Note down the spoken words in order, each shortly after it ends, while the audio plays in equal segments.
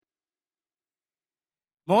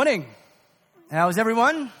Morning. How's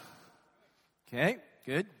everyone? Okay,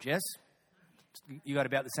 good. Jess, you got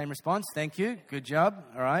about the same response. Thank you. Good job.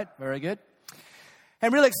 All right, very good.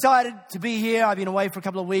 I'm really excited to be here. I've been away for a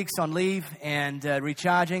couple of weeks on leave and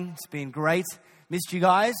recharging. It's been great. Missed you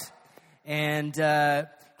guys. And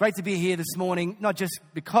great to be here this morning, not just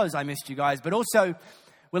because I missed you guys, but also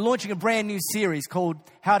we're launching a brand new series called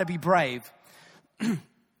How to Be Brave.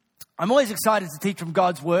 I'm always excited to teach from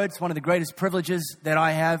God's Word. It's one of the greatest privileges that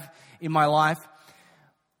I have in my life.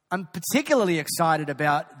 I'm particularly excited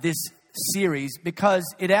about this series because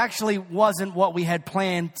it actually wasn't what we had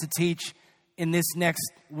planned to teach in this next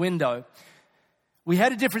window. We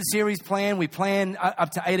had a different series planned. We planned up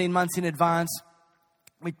to 18 months in advance.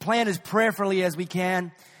 We plan as prayerfully as we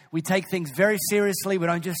can. We take things very seriously. We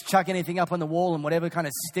don't just chuck anything up on the wall and whatever kind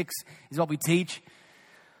of sticks is what we teach.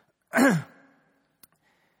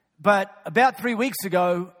 But about 3 weeks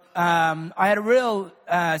ago, I had a real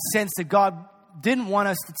sense that God didn't want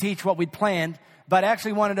us to teach what we'd planned, but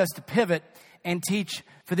actually wanted us to pivot and teach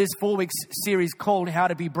for this 4-week series called How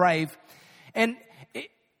to Be Brave. And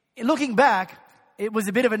looking back, it was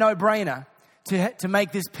a bit of a no-brainer to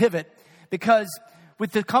make this pivot because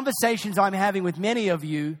with the conversations I'm having with many of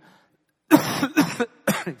you,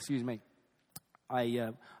 excuse me,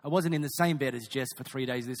 I wasn't in the same bed as Jess for 3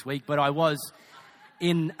 days this week, but I was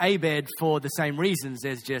in a bed for the same reasons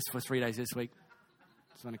as Jess for 3 days this week.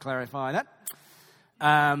 Just want to clarify that.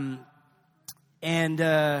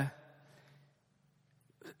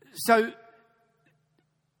 So,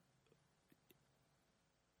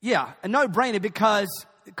 yeah, a no-brainer because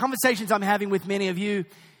the conversations I'm having with many of you,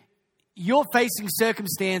 you're facing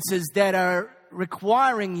circumstances that are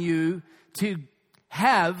requiring you to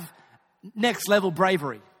have next-level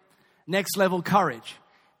bravery, next-level courage.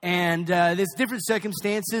 And there's different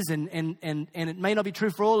circumstances, and it may not be true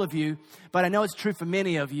for all of you, but I know it's true for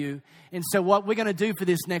many of you. And so what we're going to do for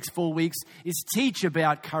this next 4 weeks is teach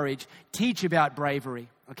about courage, teach about bravery,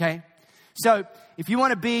 okay? So if you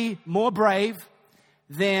want to be more brave,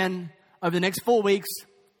 then over the next 4 weeks,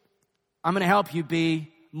 I'm going to help you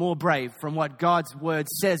be more brave from what God's Word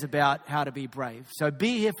says about how to be brave. So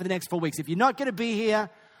be here for the next 4 weeks. If you're not going to be here,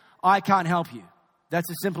 I can't help you. That's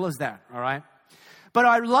as simple as that, all right? But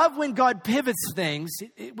I love when God pivots things.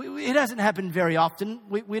 It doesn't happen very often.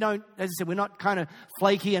 We don't, as I said, we're not kind of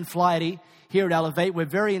flaky and flighty here at Elevate. We're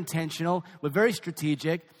very intentional. We're very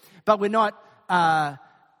strategic. But we're not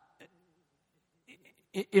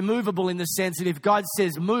immovable in the sense that if God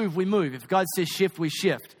says move, we move. If God says shift, we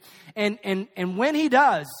shift. And when He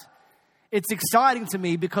does, it's exciting to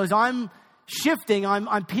me because I'm shifting.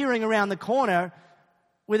 I'm peering around the corner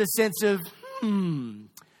with a sense of,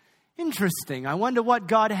 interesting. I wonder what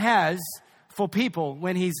God has for people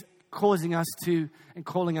when He's causing us to and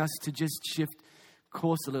calling us to just shift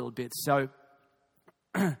course a little bit. So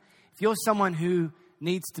if you're someone who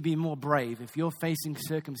needs to be more brave, if you're facing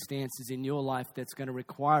circumstances in your life that's going to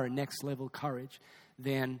require a next level courage,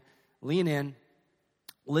 then lean in,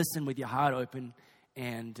 listen with your heart open,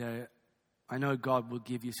 and I know God will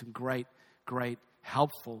give you some great, great,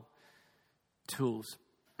 helpful tools.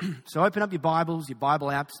 So open up your Bibles, your Bible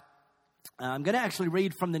apps. I'm going to actually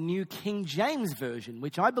read from the New King James Version,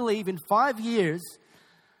 which I believe in 5 years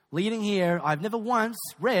leading here, I've never once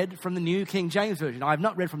read from the New King James Version. I've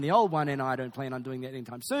not read from the old one, and I don't plan on doing that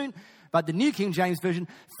anytime soon. But the New King James Version,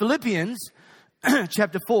 Philippians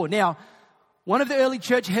chapter 4. Now, one of the early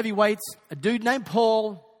church heavyweights, a dude named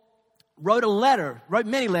Paul, wrote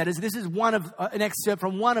many letters. This is an excerpt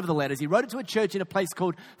from one of the letters. He wrote it to a church in a place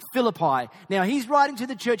called Philippi. Now, he's writing to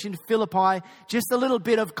the church in Philippi. Just a little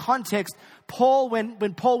bit of context. Paul,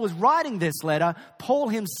 when Paul was writing this letter, Paul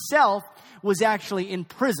himself was actually in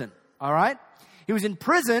prison. All right? He was in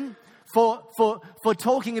prison for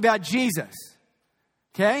talking about Jesus.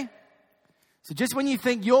 Okay? So just when you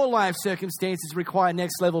think your life circumstances require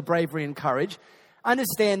next level bravery and courage,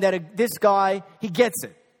 understand that this guy, he gets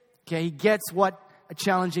it. Okay, he gets what a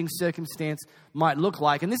challenging circumstance might look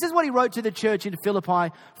like. And this is what he wrote to the church in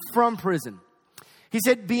Philippi from prison. He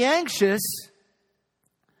said, "Be anxious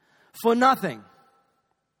for nothing,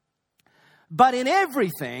 but in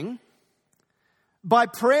everything, by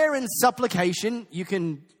prayer and supplication," you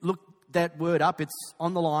can look that word up, it's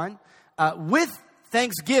on the line, "with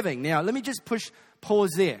thanksgiving." Now, let me just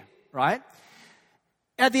pause there, right?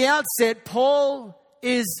 At the outset, Paul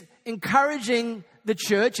is encouraging the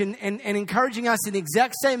church and encouraging us in the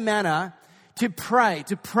exact same manner to pray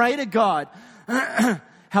to God.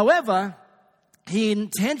 However, he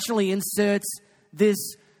intentionally inserts this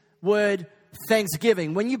word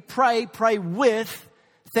thanksgiving. When you pray with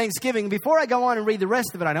thanksgiving. Before I go on and read the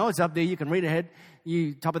rest of it, I know it's up there. You can read ahead.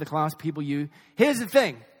 You, top of the class people, you. Here's the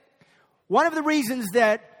thing. One of the reasons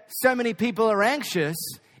that so many people are anxious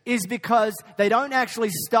is because they don't actually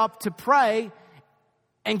stop to pray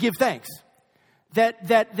and give thanks.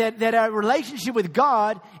 That our relationship with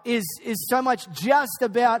God is so much just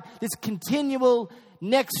about this continual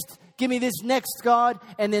next, give me this next God,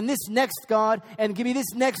 and then this next God, and give me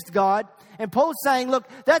this next God. And Paul's saying, look,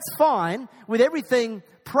 that's fine with everything,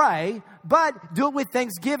 pray, but do it with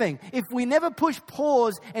thanksgiving. If we never push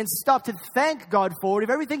pause and stop to thank God for it, if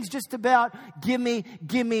everything's just about give me,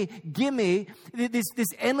 this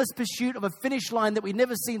endless pursuit of a finish line that we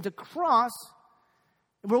never seem to cross,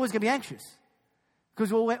 we're always going to be anxious.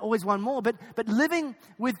 Because we always want more. But living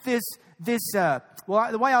with this, the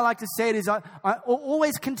way I like to say it is I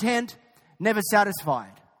always content, never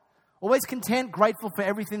satisfied. Always content, grateful for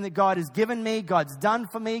everything that God has given me, God's done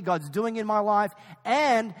for me, God's doing in my life,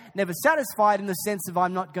 and never satisfied in the sense of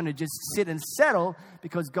I'm not going to just sit and settle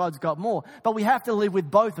because God's got more. But we have to live with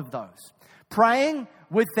both of those. Praying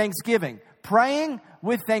with thanksgiving. Praying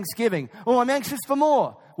with thanksgiving. Oh, I'm anxious for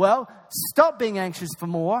more. Well, stop being anxious for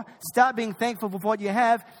more. Start being thankful for what you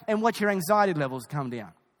have and watch your anxiety levels come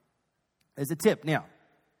down. There's a tip. Now,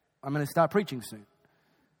 I'm going to start preaching soon.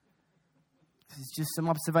 This is just some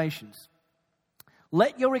observations.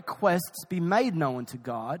 Let your requests be made known to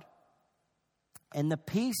God, and the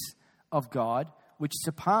peace of God, which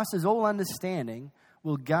surpasses all understanding,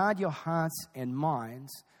 will guard your hearts and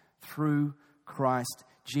minds through Christ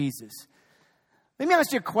Jesus. Let me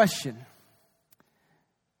ask you a question.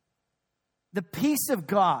 The peace of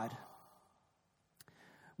God,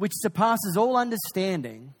 which surpasses all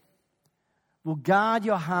understanding, will guard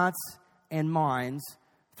your hearts and minds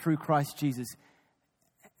through Christ Jesus.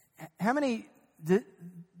 How many does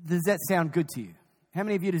that sound good to you? How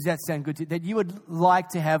many of you does that sound good to you? That you would like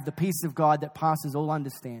to have the peace of God that passes all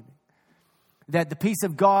understanding. That the peace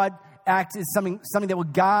of God acts as something that will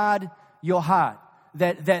guard your heart.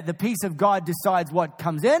 That the peace of God decides what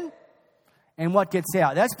comes in and what gets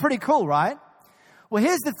out. That's pretty cool, right? Well,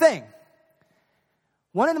 here's the thing.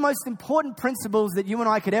 One of the most important principles that you and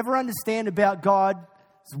I could ever understand about God's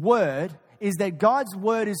Word is that God's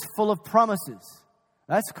Word is full of promises.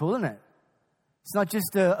 That's cool, isn't it? It's not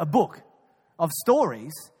just a book of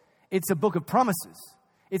stories. It's a book of promises.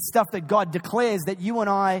 It's stuff that God declares that you and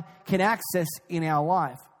I can access in our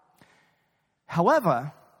life.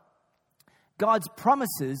 However, God's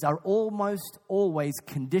promises are almost always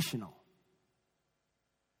conditional.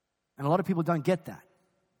 And a lot of people don't get that.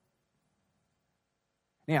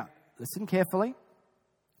 Now, listen carefully.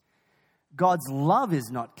 God's love is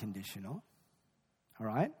not conditional. All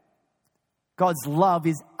right? God's love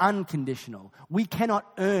is unconditional. We cannot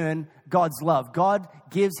earn God's love. God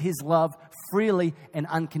gives His love freely and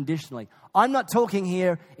unconditionally. I'm not talking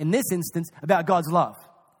here in this instance about God's love.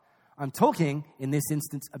 I'm talking in this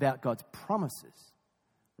instance about God's promises.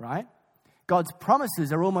 Right? God's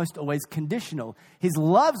promises are almost always conditional. His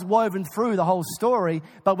love's woven through the whole story,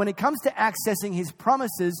 but when it comes to accessing His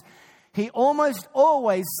promises, He almost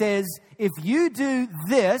always says, if you do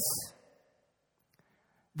this,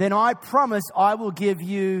 then I promise I will give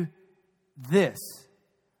you this.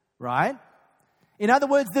 Right? In other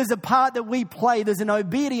words, there's a part that we play. There's an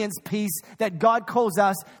obedience piece that God calls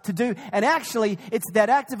us to do. And actually, it's that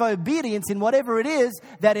act of obedience in whatever it is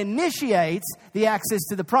that initiates the access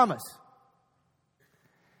to the promise.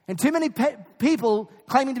 And too many people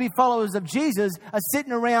claiming to be followers of Jesus are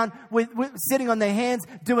sitting around sitting on their hands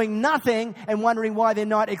doing nothing and wondering why they're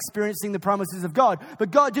not experiencing the promises of God.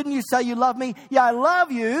 But God, didn't you say you love me? Yeah, I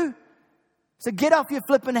love you. So get off your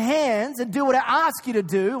flipping hands and do what I ask you to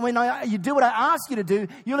do. When you do what I ask you to do,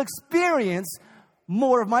 you'll experience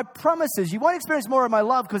more of my promises. You won't experience more of my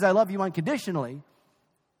love because I love you unconditionally.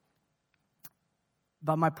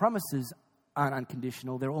 But my promises aren't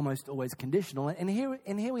unconditional. They're almost always conditional. And here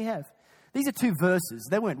we have. These are two verses.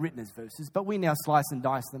 They weren't written as verses, but we now slice and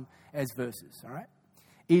dice them as verses. All right?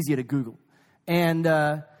 Easier to Google. And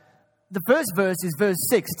the first verse is verse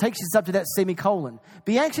 6. Takes us up to that semicolon.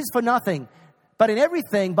 Be anxious for nothing, but in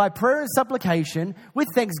everything, by prayer and supplication, with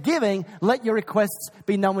thanksgiving, let your requests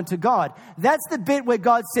be known to God. That's the bit where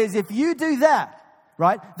God says, if you do that,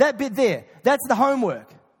 right? That bit there, that's the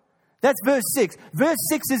homework. That's verse 6. Verse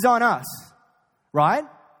 6 is on us. Right?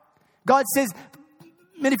 God says,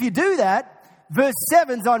 and if you do that, verse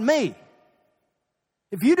 7's on me.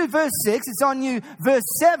 If you do verse 6, it's on you. Verse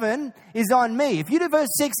 7 is on me. If you do verse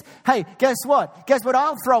 6, hey, guess what? Guess what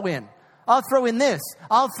I'll throw in? I'll throw in this.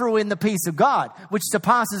 I'll throw in the peace of God, which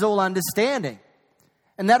surpasses all understanding.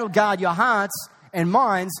 And that'll guard your hearts and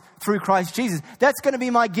minds through Christ Jesus. That's going to be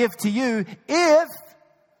my gift to you if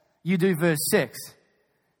you do verse 6.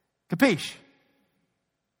 Capiche?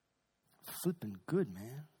 Flipping good,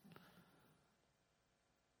 man.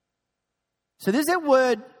 So there's that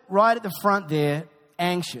word right at the front there,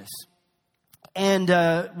 anxious. And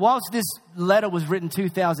whilst this letter was written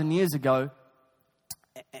 2,000 years ago,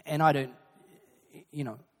 and I don't,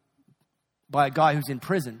 by a guy who's in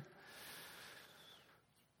prison,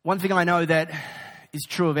 one thing I know that is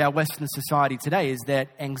true of our Western society today is that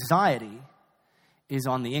anxiety is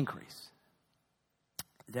on the increase.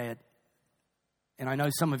 And I know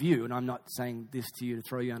some of you, and I'm not saying this to you to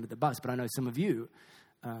throw you under the bus, but I know some of you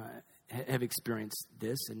have experienced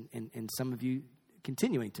this, and some of you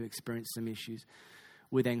continuing to experience some issues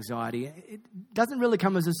with anxiety. It doesn't really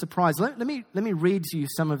come as a surprise. Let me read to you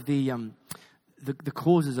some of the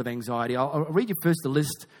causes of anxiety. I'll read you first the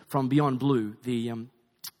list from Beyond Blue, the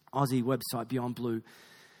Aussie website Beyond Blue.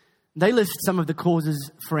 They list some of the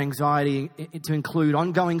causes for anxiety to include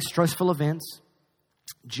ongoing stressful events,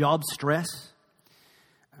 job stress.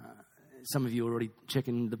 Some of you are already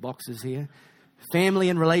checking the boxes here. Family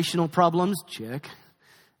and relational problems, check.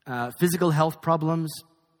 Physical health problems,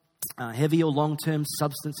 heavy or long-term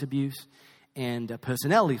substance abuse, and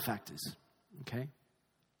personality factors. Okay?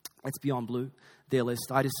 That's Beyond Blue, their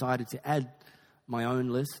list. I decided to add my own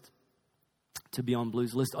list to Beyond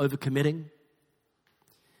Blue's list. Overcommitting,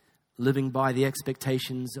 living by the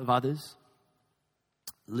expectations of others,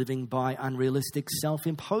 living by unrealistic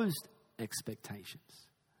self-imposed expectations,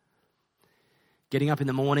 getting up in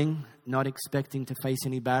the morning, not expecting to face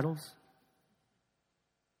any battles,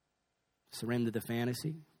 surrender to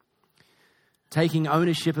fantasy, taking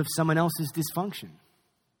ownership of someone else's dysfunction,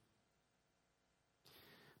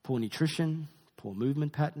 poor nutrition, poor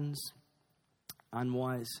movement patterns,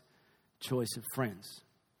 unwise choice of friends.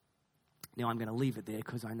 Now, I'm going to leave it there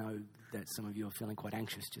because I know that some of you are feeling quite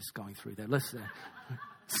anxious just going through that. Let's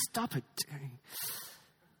stop it.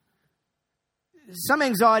 Some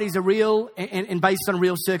anxieties are real and based on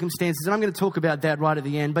real circumstances, and I'm going to talk about that right at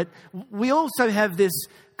the end. But we also have this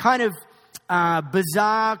kind of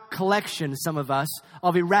bizarre collection, some of us,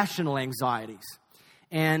 of irrational anxieties.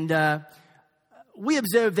 And we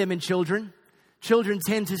observe them in children. Children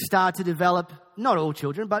tend to start to develop, not all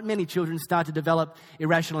children, but many children start to develop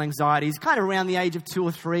irrational anxieties kind of around the age of 2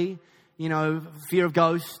 or 3. Fear of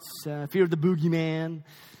ghosts, fear of the boogeyman,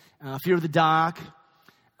 fear of the dark,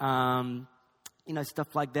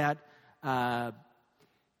 stuff like that.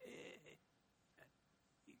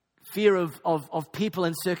 Fear of people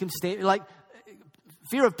and circumstance, like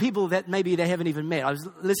fear of people that maybe they haven't even met. I was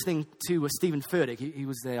listening to Stephen Furtick. He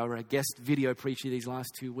was our guest video preacher these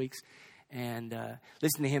last 2 weeks. And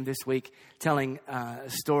listening to him this week telling a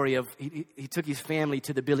story of, he took his family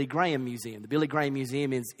to the Billy Graham Museum. The Billy Graham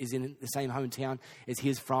Museum is in the same hometown as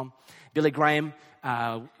he's from. Billy Graham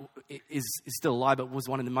is still alive, but was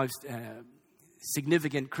one of the most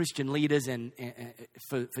significant Christian leaders and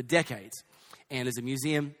for decades. And there's a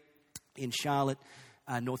museum in Charlotte,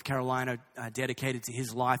 North Carolina, dedicated to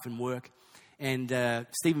his life and work. And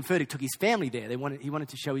Stephen Furtick took his family there. He wanted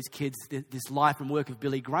to show his kids this life and work of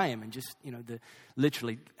Billy Graham, and just the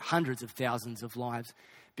literally hundreds of thousands of lives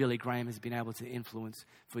Billy Graham has been able to influence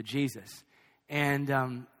for Jesus. And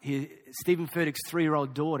Stephen Furtick's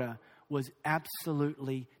 3-year-old daughter was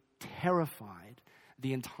absolutely terrified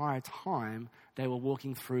the entire time they were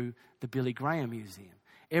walking through the Billy Graham Museum.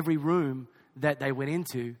 Every room that they went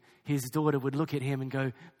into, his daughter would look at him and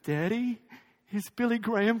go, "Daddy, is Billy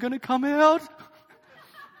Graham going to come out?"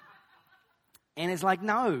 And it's like,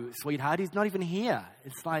 "No, sweetheart, he's not even here.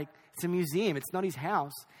 It's like, it's a museum. It's not his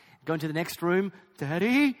house." Go into the next room.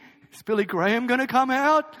 "Daddy, is Billy Graham going to come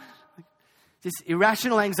out?" Just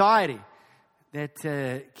irrational anxiety that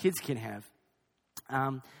kids can have.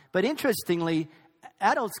 But interestingly,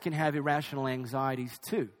 adults can have irrational anxieties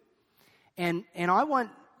too. And I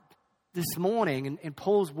want this morning and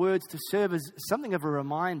Paul's words to serve as something of a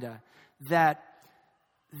reminder that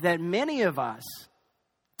many of us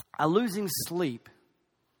are losing sleep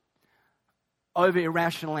over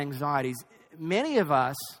irrational anxieties. Many of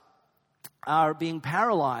us are being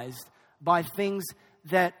paralyzed by things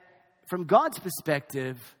that, from God's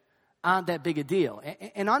perspective, aren't that big a deal.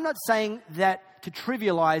 And I'm not saying that to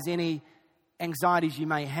trivialize any anxieties you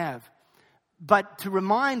may have, but to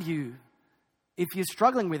remind you, if you're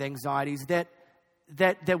struggling with anxieties, that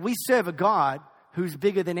we serve a God who's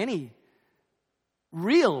bigger than any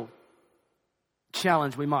real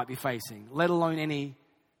challenge we might be facing, let alone any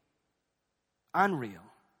unreal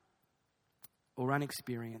or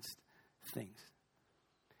unexperienced things.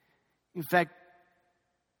 In fact,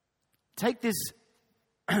 take this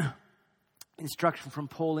instruction from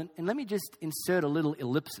Paul. And let me just insert a little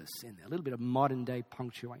ellipsis in there, a little bit of modern day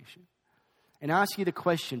punctuation, and ask you the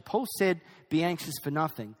question. Paul said, be anxious for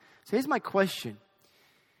nothing. So here's my question.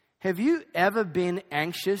 Have you ever been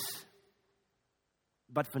anxious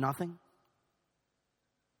but for nothing?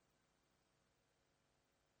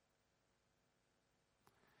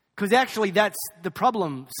 Because actually that's the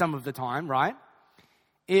problem some of the time, right?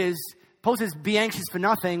 Is Paul says, be anxious for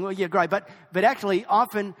nothing. Well, yeah, great. But actually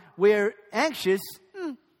often we're anxious,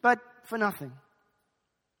 but for nothing.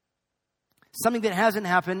 Something that hasn't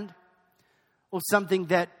happened or something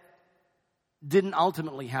that didn't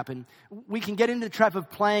ultimately happen. We can get into the trap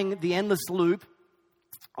of playing the endless loop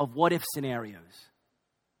of what-if scenarios.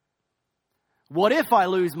 What if I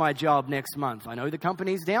lose my job next month? I know the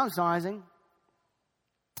company's downsizing.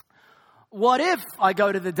 What if I go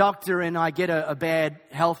to the doctor and I get a bad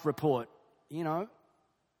health report? You know?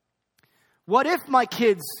 What if my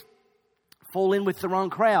kids fall in with the wrong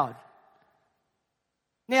crowd?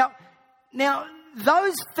 Now,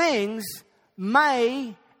 those things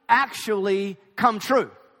may actually come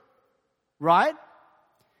true, right?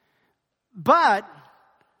 But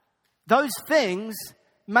those things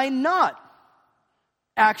may not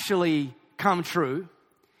actually come true.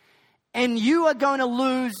 And you are going to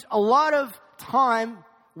lose a lot of time,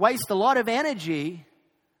 waste a lot of energy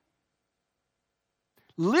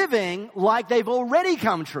living like they've already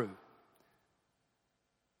come true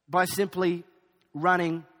by simply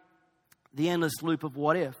running the endless loop of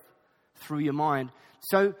what if through your mind.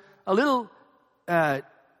 So a little bit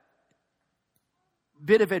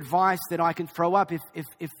of advice that I can throw up if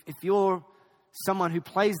you're someone who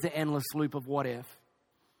plays the endless loop of what if,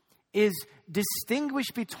 is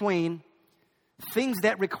distinguish between things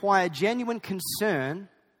that require genuine concern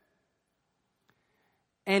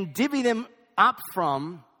and divvy them up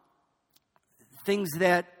from things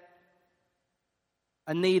that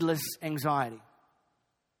are needless anxiety.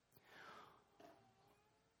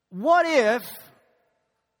 What if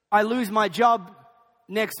I lose my job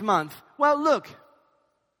next month? Well, look,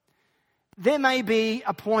 there may be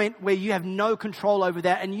a point where you have no control over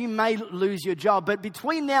that and you may lose your job. But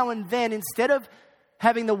between now and then, instead of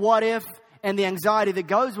having the what if and the anxiety that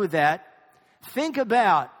goes with that, think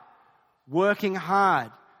about working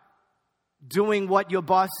hard, doing what your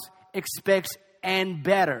boss expects and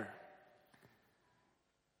better.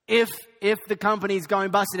 If the company's going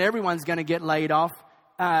bust and everyone's going to get laid off,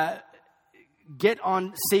 get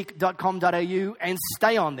on seek.com.au and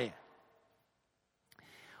stay on there.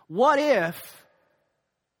 What if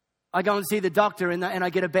I go and see the doctor and I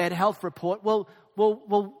get a bad health report? Well,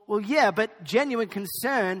 yeah, but genuine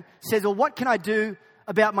concern says, well, what can I do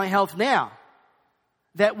about my health now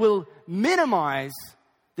that will minimize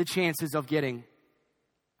the chances of getting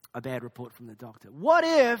a bad report from the doctor? What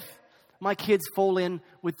if my kids fall in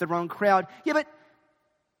with the wrong crowd? Yeah, but,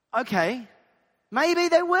 okay, maybe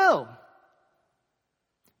they will.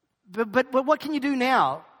 But what can you do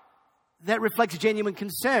now that reflects genuine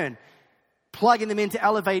concern? Plugging them into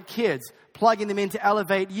Elevate Kids, plugging them into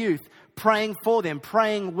Elevate Youth, praying for them,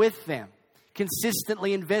 praying with them,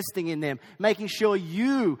 consistently investing in them, making sure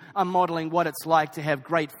you are modeling what it's like to have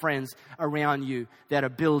great friends around you that are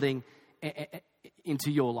building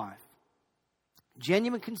into your life.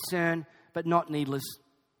 Genuine concern, but not needless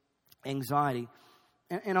anxiety.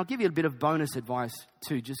 And I'll give you a bit of bonus advice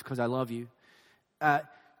too, just because I love you.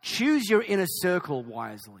 Choose your inner circle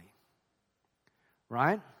wisely.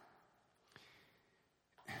 Right?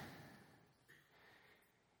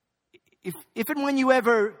 If and when you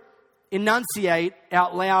ever enunciate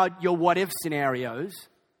out loud your what-if scenarios,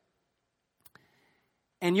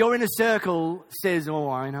 and your inner circle says, oh,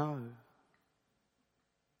 I know.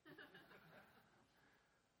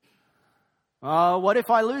 Oh, what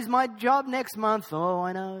if I lose my job next month? Oh,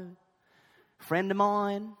 I know. Friend of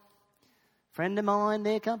mine,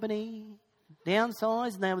 their company,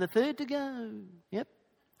 downsized, and they were the third to go. Yep.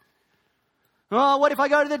 Oh, what if I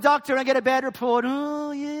go to the doctor and I get a bad report?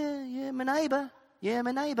 Oh, yeah, my neighbour. Yeah,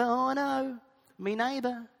 my neighbour. Oh, I know. Me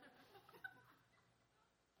neighbour.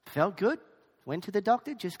 Felt good. Went to the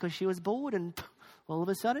doctor just because she was bored and all of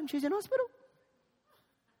a sudden she's in hospital.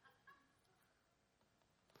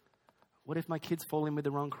 What if my kids fall in with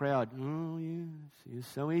the wrong crowd? Oh, yeah. It's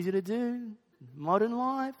so easy to do. Modern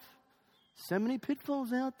life. So many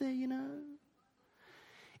pitfalls out there, you know.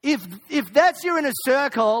 If that's your inner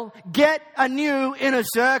circle, get a new inner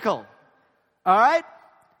circle. All right?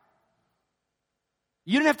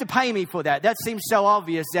 You don't have to pay me for that. That seems so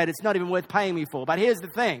obvious that it's not even worth paying me for. But here's the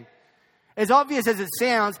thing. As obvious as it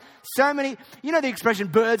sounds, so many, you know the expression,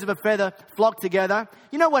 birds of a feather flock together?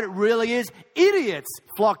 You know what it really is? Idiots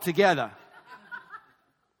flock together.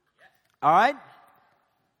 All right?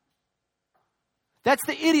 That's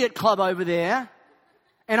the idiot club over there.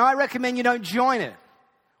 And I recommend you don't join it.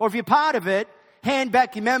 Or if you're part of it, hand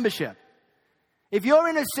back your membership. If you're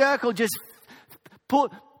in a circle, just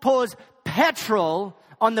pours petrol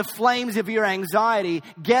on the flames of your anxiety.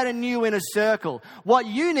 Get a new inner circle. What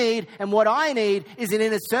you need and what I need is an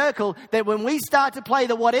inner circle that when we start to play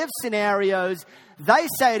the what if scenarios, they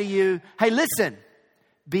say to you, hey, listen,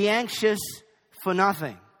 be anxious for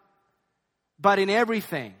nothing, but in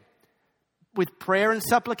everything, with prayer and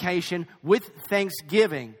supplication, with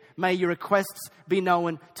thanksgiving, may your requests be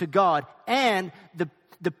known to God. And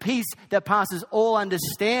the peace that passes all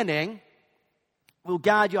understanding will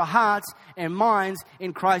guard your hearts and minds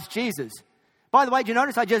in Christ Jesus. By the way, do you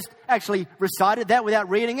notice I just actually recited that without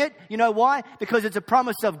reading it? You know why? Because it's a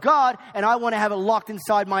promise of God, and I want to have it locked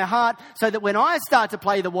inside my heart so that when I start to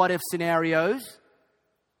play the what-if scenarios,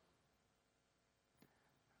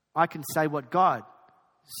 I can say what God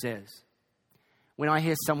says. When I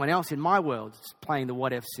hear someone else in my world playing the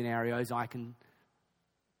what-if scenarios, I can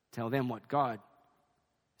tell them what God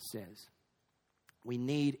says. We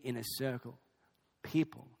need in a circle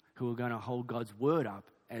people who are going to hold God's word up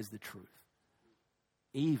as the truth,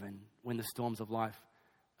 even when the storms of life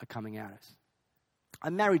are coming at us.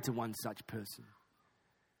 I'm married to one such person.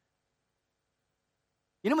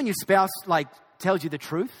 You know when your spouse tells you the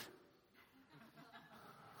truth?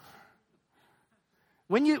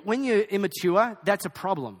 When you're immature, that's a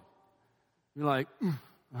problem. You're like,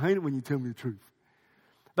 I hate it when you tell me the truth.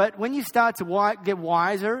 But when you start to get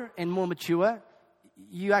wiser and more mature,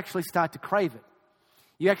 you actually start to crave it.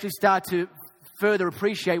 You actually start to further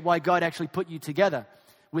appreciate why God actually put you together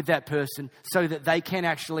with that person so that they can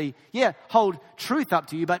actually, hold truth up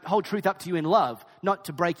to you, but hold truth up to you in love, not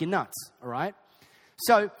to break your nuts, all right?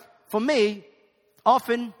 So for me,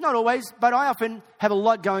 often, not always, but I often have a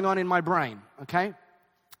lot going on in my brain, okay?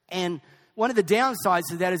 And one of the downsides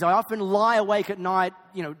to that is I often lie awake at night,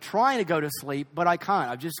 trying to go to sleep, but I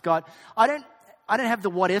can't. I don't have the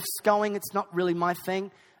what ifs going. It's not really my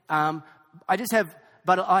thing.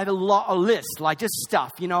 But I have a list, just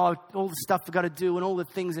stuff, all the stuff I've got to do and all the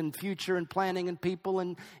things in future and planning and people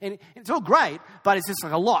and it's all great, but it's just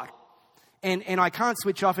a lot. And I can't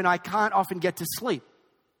switch off and I can't often get to sleep.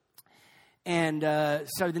 And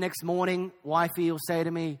so the next morning, wifey will say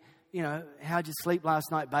to me, how'd you sleep last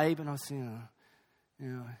night, babe? And I'll say,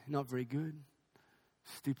 not very good.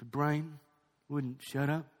 Stupid brain. Wouldn't shut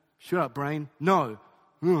up. Shut up, brain. No.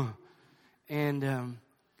 And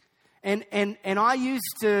I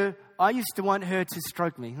used to want her to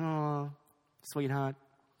stroke me. Oh, sweetheart,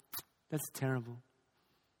 that's terrible.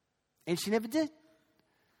 And she never did.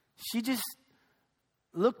 She just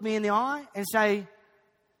looked me in the eye and say,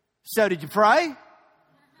 so did you pray?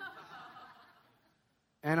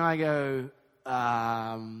 And I go,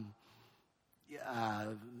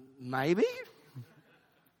 maybe.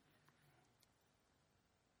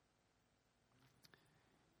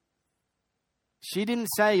 She didn't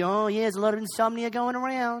say, there's a lot of insomnia going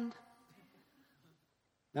around.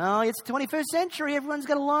 No, it's the 21st century. Everyone's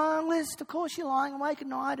got a long list. Of course, you're lying awake at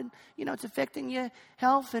night and, it's affecting your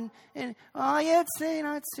health. And it's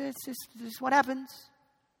just what happens.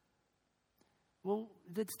 Well,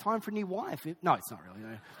 it's time for a new wife. No, it's not really. No.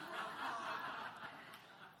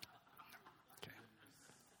 Okay.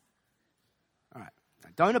 All right. Now,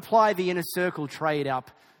 don't apply the inner circle trade up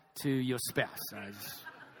to your spouse.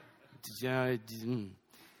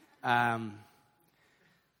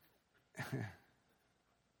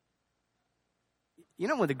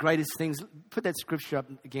 One of the greatest things, put that scripture up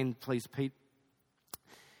again, please, Pete.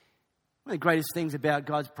 One of the greatest things about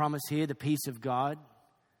God's promise here, the peace of God,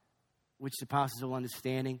 which surpasses all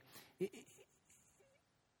understanding.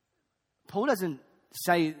 Paul doesn't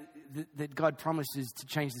say that God promises to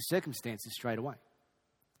change the circumstances straight away.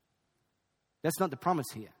 That's not the promise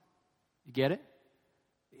here. You get it?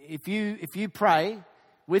 If you pray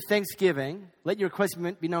with thanksgiving, let your request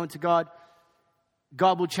be known to God,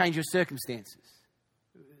 God will change your circumstances.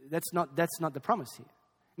 That's not the promise here.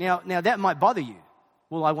 Now that might bother you.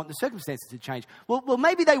 Well, I want the circumstances to change. Well,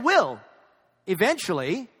 maybe they will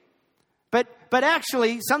eventually, but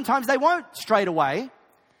actually sometimes they won't straight away.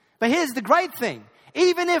 But here's the great thing.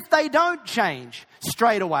 Even if they don't change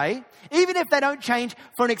straight away, even if they don't change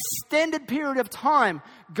for an extended period of time,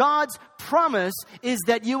 God's promise is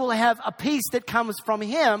that you will have a peace that comes from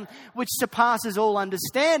Him, which surpasses all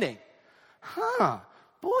understanding.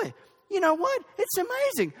 Boy, you know what? It's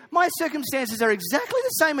amazing. My circumstances are exactly the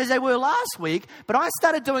same as they were last week, but I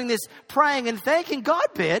started doing this praying and thanking God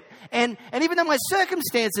bit, and even though my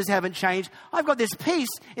circumstances haven't changed, I've got this peace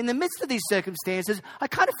in the midst of these circumstances. I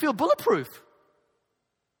kind of feel bulletproof.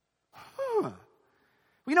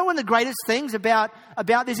 You know, one of the greatest things about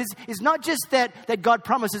this is not just that God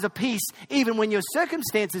promises a peace even when your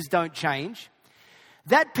circumstances don't change.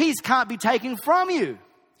 That peace can't be taken from you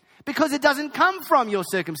because it doesn't come from your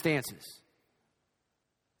circumstances.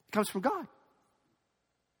 It comes from God.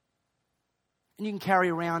 And you can carry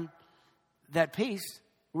around that peace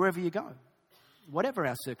wherever you go, whatever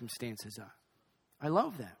our circumstances are. I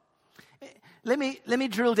love that. Let me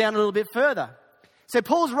drill down a little bit further. So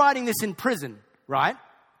Paul's writing this in prison, right?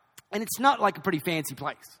 And it's not like a pretty fancy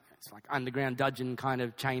place. It's like underground dungeon kind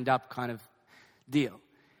of chained up kind of deal.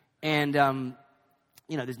 And,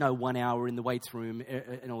 there's no 1 hour in the weights room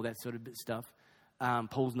and all that sort of stuff.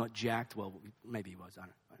 Paul's not jacked. Well, maybe he was. I don't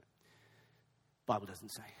know. Bible doesn't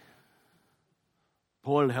say.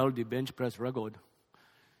 Paul held the bench press record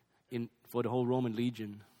for the whole Roman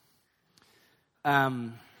legion.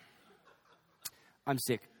 I'm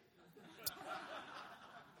sick.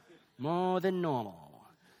 More than normal.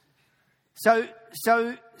 So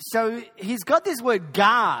he's got this word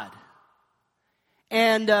guard.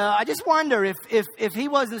 And I just wonder if he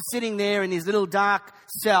wasn't sitting there in his little dark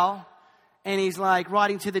cell and he's like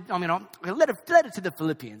writing to letter to the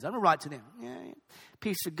Philippians. I'm going to write to them. Yeah.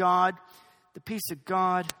 Peace of God. The peace of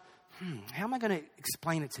God. How am I going to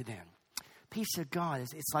explain it to them? Peace of God.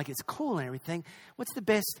 It's like it's cool and everything. What's the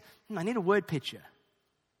best? I need a word picture.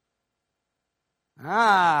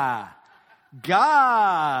 God.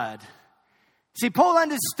 See, Paul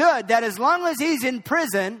understood that as long as he's in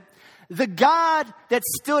prison, the guard that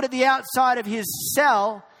stood at the outside of his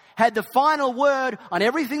cell had the final word on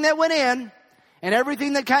everything that went in and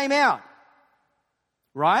everything that came out.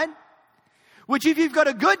 Right? Which if you've got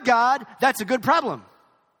a good guard, that's a good problem.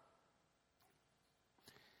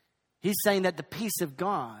 He's saying that the peace of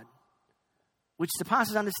God, which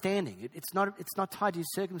surpasses understanding, it's not tied to your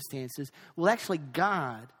circumstances, will actually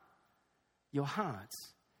guard your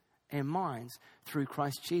hearts and minds through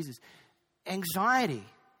Christ Jesus. Anxiety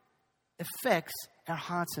affects our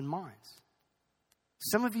hearts and minds.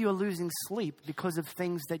 Some of you are losing sleep because of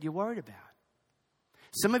things that you're worried about.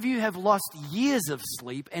 Some of you have lost years of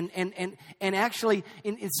sleep and actually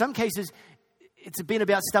in some cases it's been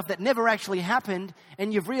about stuff that never actually happened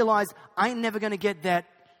and you've realized I ain't never going to get that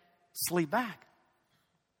sleep back.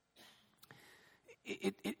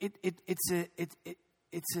 It's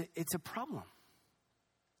a problem.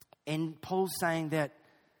 And Paul's saying that,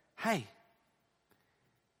 hey,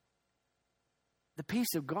 the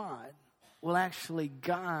peace of God will actually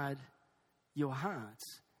guard your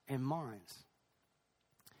hearts and minds.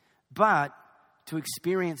 But to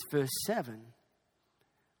experience verse 7,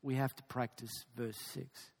 we have to practice verse 6.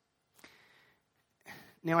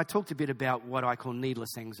 Now, I talked a bit about what I call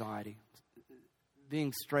needless anxiety.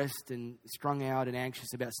 Being stressed and strung out and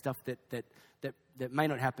anxious about stuff that may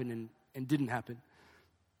not happen and didn't happen.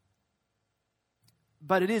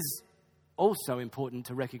 But it is also important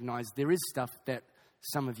to recognize there is stuff that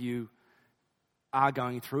some of you are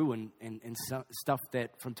going through and stuff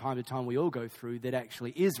that from time to time we all go through that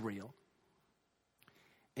actually is real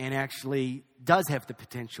and actually does have the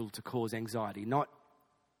potential to cause anxiety. Not,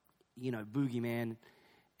 boogeyman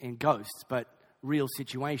and ghosts, but real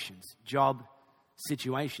situations, job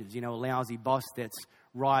situations, a lousy boss that's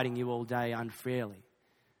riding you all day unfairly.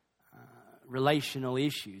 Relational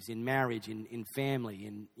issues in marriage, in family,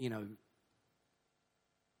 in,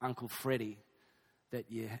 Uncle Freddie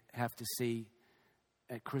that you have to see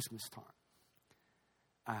at Christmas time.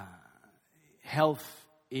 Health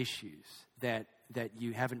issues that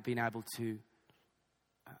you haven't been able to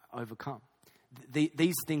overcome.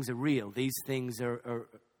 These things are real. These things are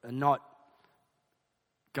not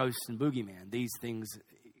ghosts and boogeyman. These things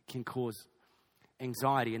can cause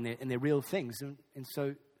anxiety and they're real things. And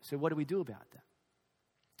so what do we do about that?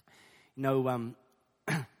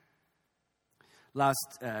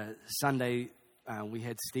 Last Sunday we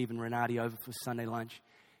had Steve and Renati over for Sunday lunch,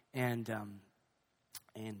 and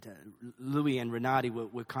Louis and Renati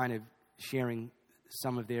were kind of sharing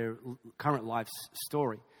some of their current life's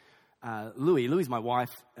story. Louis' my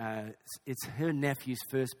wife. It's her nephew's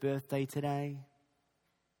first birthday today.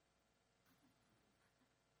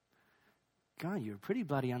 God, you're a pretty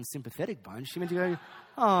bloody unsympathetic bunch. She meant to go,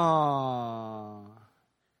 oh.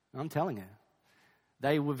 I'm telling her.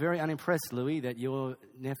 They were very unimpressed, Louis, that your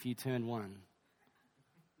nephew turned 1.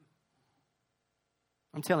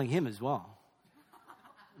 I'm telling him as well.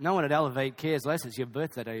 No one at Elevate cares less. It's your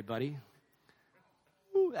birthday today, buddy.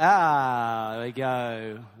 Ooh, there we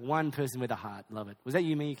go. One person with a heart. Love it. Was that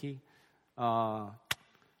you, Miki? Oh,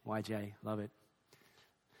 YJ. Love it.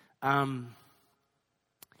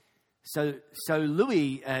 So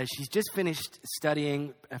Louie, she's just finished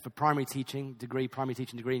studying for primary teaching degree,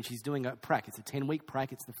 and she's doing a prac. It's a 10-week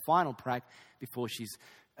prac. It's the final prac before she's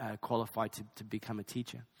qualified to become a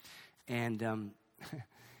teacher. And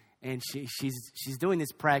and she's doing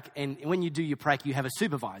this prac. And when you do your prac, you have a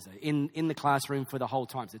supervisor in the classroom for the whole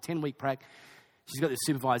time. So 10-week prac, she's got this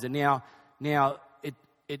supervisor. Now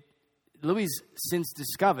Louie's since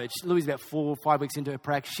discovered, Louie's about 4 or 5 weeks into her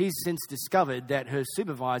prac, she's since discovered that her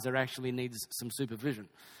supervisor actually needs some supervision.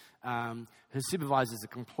 Her supervisor's a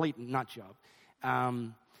complete nut job.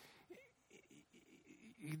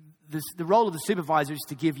 The role of the supervisor is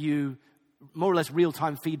to give you more or less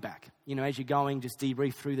real-time feedback. You know, as you're going, just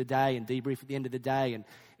debrief through the day and debrief at the end of the day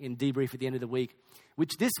and debrief at the end of the week,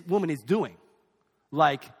 which this woman is doing,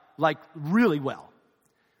 like really well,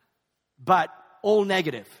 but all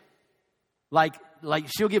negative. Like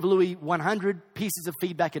she'll give Louie 100 pieces of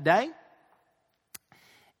feedback a day,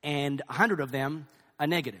 and 100 of them are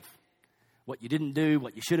negative. What you didn't do,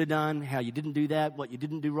 what you should have done, how you didn't do that, what you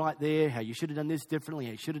didn't do right there, how you should have done this differently,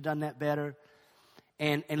 how you should have done that better.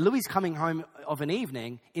 And Louie's coming home of an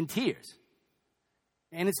evening in tears.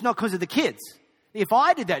 And it's not because of the kids. If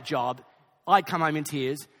I did that job, I'd come home in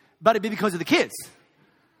tears, but it'd be because of the kids.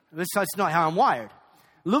 That's not how I'm wired.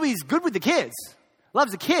 Louie's good with the kids,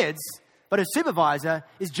 loves the kids, but her supervisor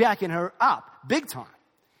is jacking her up big time.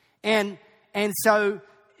 And so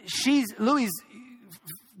Louie's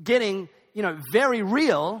getting, very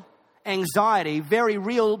real anxiety, very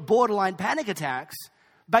real borderline panic attacks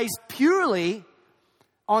based purely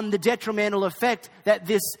on the detrimental effect that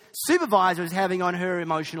this supervisor is having on her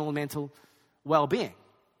emotional and mental well-being,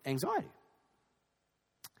 anxiety.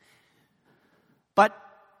 But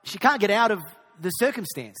she can't get out of the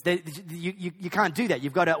circumstance. You can't do that.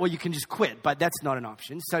 You've got to, or you can just quit, but that's not an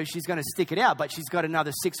option. So she's going to stick it out, but she's got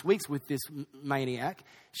another 6 weeks with this maniac.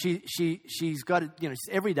 She's got to,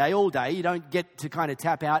 every day, all day. You don't get to kind of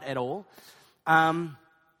tap out at all.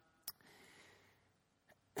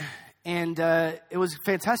 And it was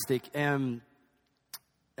fantastic. Steve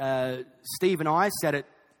and I sat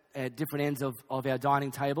at different ends of our dining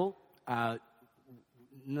table,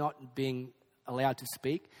 not being allowed to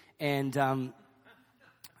speak, and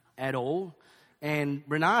at all. And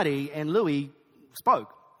Renati and Louie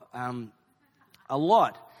spoke a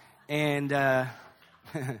lot. And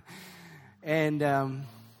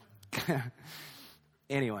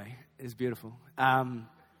anyway, it was beautiful.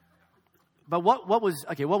 But what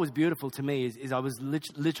was beautiful to me is I was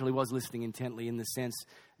literally listening intently, in the sense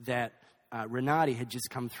that Renati had just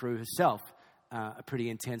come through herself a pretty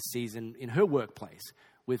intense season in her workplace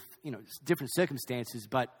with different circumstances,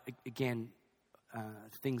 but again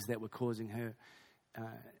things that were causing her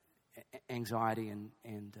anxiety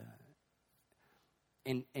and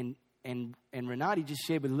Renati just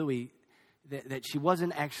shared with Louie that she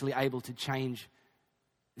wasn't actually able to change.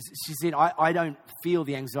 She said, I don't feel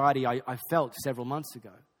the anxiety I felt several months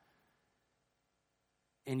ago.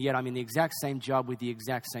 And yet I'm in the exact same job with the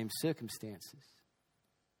exact same circumstances.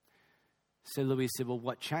 So Louis said, well,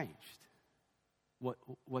 what changed?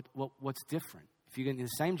 What's different? If you're in the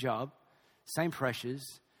same job, same pressures,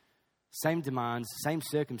 same demands, same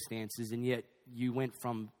circumstances, and yet you went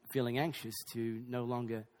from feeling anxious to no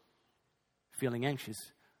longer feeling anxious,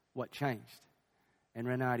 what changed? And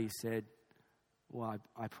Renati said, well,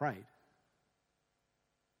 I prayed.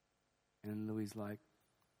 And Louis like,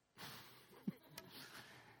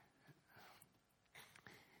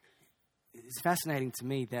 it's fascinating to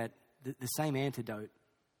me that the same antidote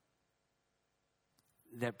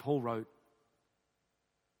that Paul wrote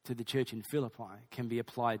to the church in Philippi can be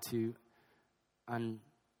applied to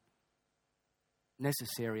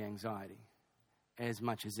unnecessary anxiety as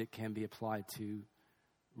much as it can be applied to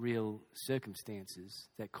real circumstances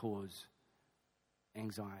that cause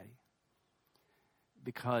anxiety.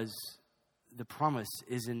 Because the promise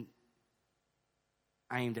isn't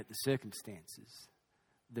aimed at the circumstances.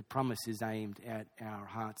 The promise is aimed at our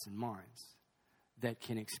hearts and minds that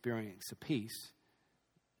can experience a peace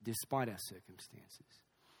despite our circumstances.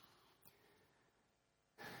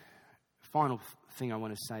 Final thing I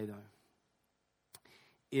want to say, though,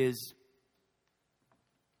 is,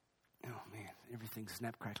 oh man, everything's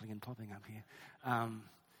snap, crackling, and popping up here.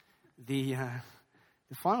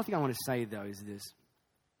 The final thing I want to say, though, is this.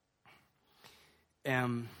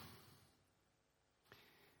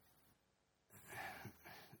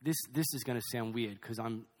 This is going to sound weird because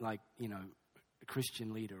I'm like, a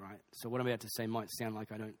Christian leader, right? So what I'm about to say might sound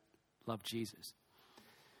like I don't love Jesus.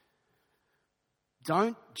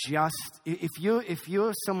 Don't just, if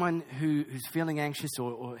you're someone who's feeling anxious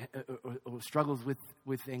or struggles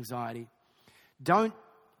with anxiety, don't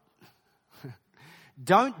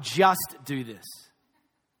just do this.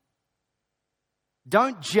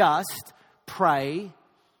 Don't just pray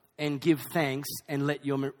and give thanks and let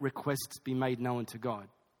your requests be made known to God.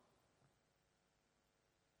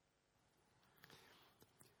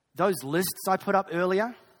 Those lists I put up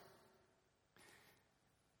earlier,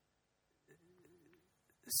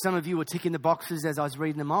 some of you were ticking the boxes as I was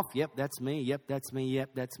reading them off. Yep, that's me. Yep, that's me.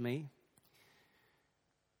 Yep, that's me.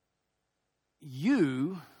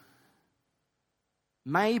 You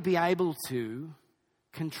may be able to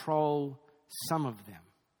control some of them.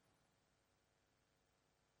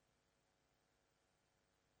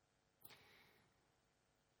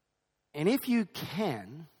 And if you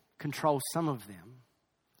can control some of them,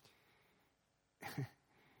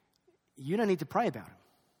 you don't need to pray about them.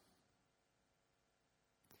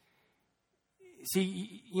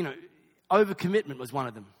 See, overcommitment was one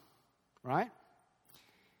of them, right?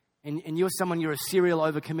 And you're a serial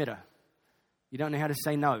overcommitter. You don't know how to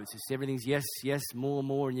say no. It's just everything's yes, yes,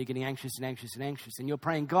 more, and you're getting anxious and anxious and anxious. And you're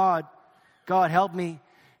praying, God, help me.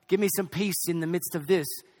 Give me some peace in the midst of this.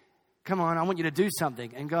 Come on, I want you to do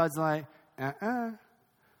something. And God's like, I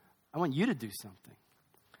want you to do something.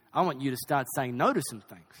 I want you to start saying no to some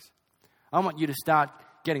things. I want you to start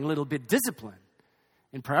getting a little bit disciplined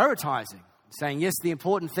and prioritizing, saying yes to the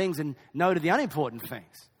important things and no to the unimportant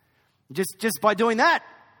things. Just by doing that,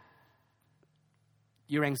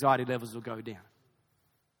 your anxiety levels will go down.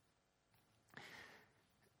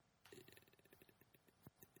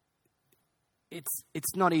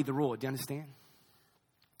 It's not either or, do you understand?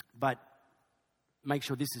 But make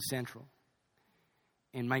sure this is central.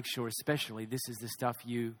 And make sure especially this is the stuff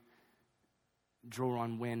you draw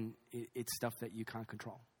on when it's stuff that you can't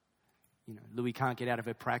control. Louis can't get out of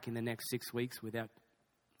her prac in the next 6 weeks without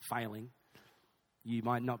failing. You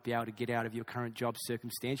might not be able to get out of your current job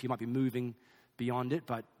circumstance. You might be moving beyond it,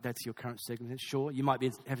 but that's your current circumstance. Sure, you might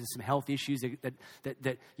be having some health issues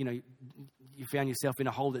that you found yourself in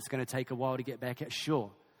a hole that's going to take a while to get back out.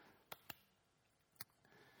 Sure.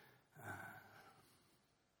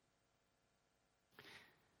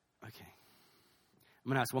 Okay. I'm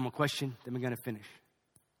going to ask one more question, then we're going to finish.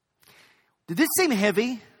 Did this seem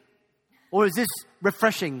heavy, or is this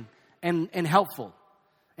refreshing and helpful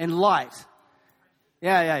and light?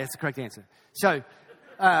 Yeah, it's the correct answer. So,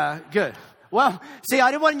 good. Well, see,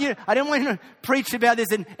 I didn't want you to preach about this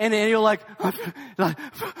and you're like, I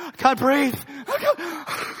can't breathe.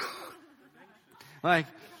 Like,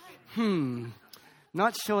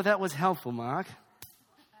 not sure that was helpful, Mark.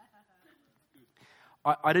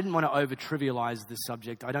 I didn't want to over-trivialize the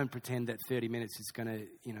subject. I don't pretend that 30 minutes is going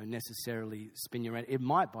to, necessarily spin you around. It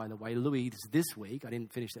might, by the way. Louise this week, I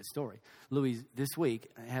didn't finish that story. Louise this week,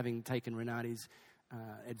 having taken Renate's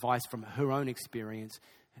advice from her own experience,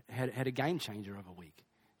 had a game changer of a week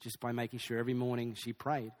just by making sure every morning she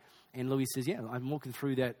prayed. And Louise says, yeah, I'm walking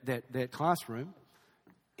through that classroom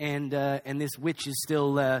and this witch is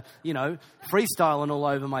still, freestyling all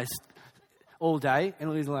over all day. And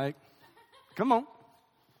Louise is like, come on,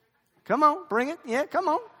 bring it. Yeah, come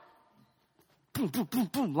on. Boom, boom, boom,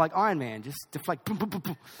 boom, like Iron Man, just deflect. Boom, boom,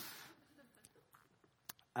 boom,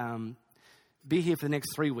 boom. Be here for the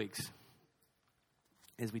next 3 weeks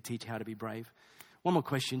as we teach how to be brave. One more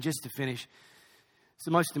question, just to finish. It's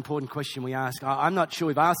the most important question we ask. I'm not sure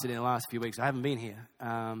we've asked it in the last few weeks. I haven't been here.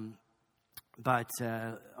 But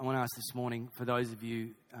I want to ask this morning, for those of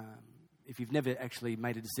you, if you've never actually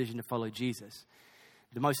made a decision to follow Jesus,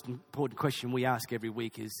 the most important question we ask every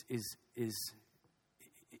week is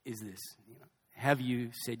this. Have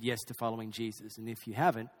you said yes to following Jesus? And if you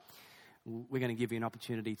haven't, we're going to give you an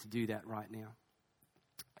opportunity to do that right now.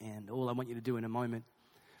 And all I want you to do in a moment,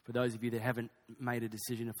 for those of you that haven't made a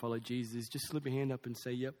decision to follow Jesus, is just slip your hand up and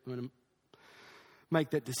say, yep, I'm going to make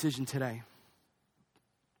that decision today.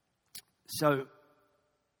 So,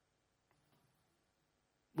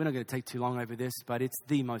 we're not going to take too long over this, but it's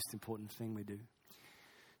the most important thing we do.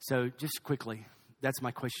 So, just quickly, that's my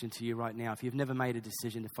question to you right now. If you've never made a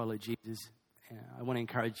decision to follow Jesus, I want to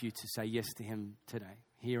encourage you to say yes to him today,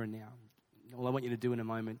 here and now. All I want you to do in a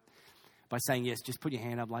moment, by saying yes, just put your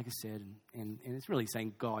hand up, like I said, and it's really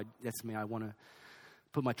saying, God, that's me. I want to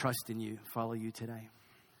put my trust in you, follow you today.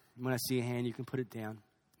 And when I see your hand, you can put it down,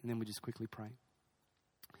 and then we'll just quickly pray.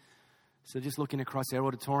 So just looking across our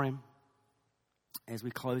auditorium as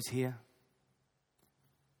we close here.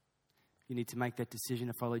 If you need to make that decision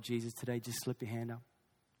to follow Jesus today, just slip your hand up.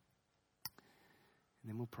 and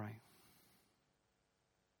then we'll pray.